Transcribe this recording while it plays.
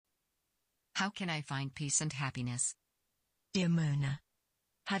How can I find peace and happiness? Dear Mona,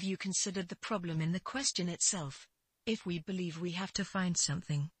 have you considered the problem in the question itself? If we believe we have to find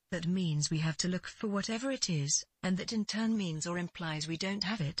something, that means we have to look for whatever it is, and that in turn means or implies we don't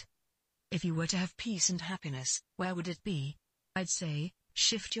have it. If you were to have peace and happiness, where would it be? I'd say,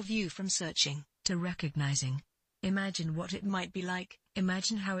 shift your view from searching to recognizing. Imagine what it might be like,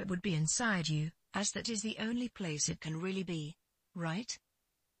 imagine how it would be inside you, as that is the only place it can really be. Right?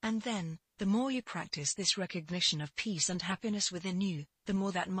 And then, the more you practice this recognition of peace and happiness within you, the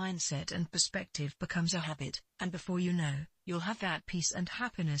more that mindset and perspective becomes a habit, and before you know, you'll have that peace and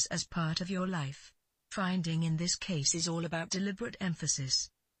happiness as part of your life. Finding in this case is all about deliberate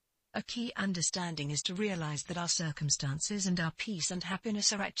emphasis. A key understanding is to realize that our circumstances and our peace and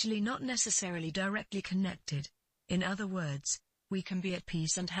happiness are actually not necessarily directly connected. In other words, we can be at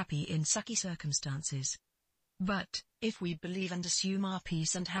peace and happy in sucky circumstances. But, if we believe and assume our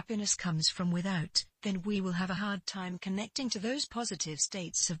peace and happiness comes from without, then we will have a hard time connecting to those positive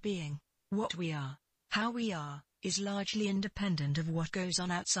states of being. What we are, how we are, is largely independent of what goes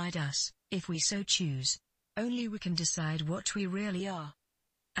on outside us, if we so choose. Only we can decide what we really are.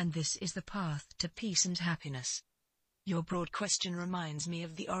 And this is the path to peace and happiness. Your broad question reminds me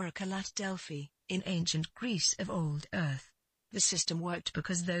of the oracle at Delphi, in ancient Greece of old earth. The system worked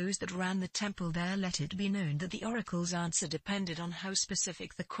because those that ran the temple there let it be known that the oracle's answer depended on how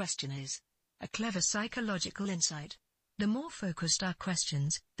specific the question is. A clever psychological insight. The more focused our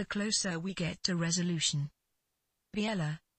questions, the closer we get to resolution. Biella,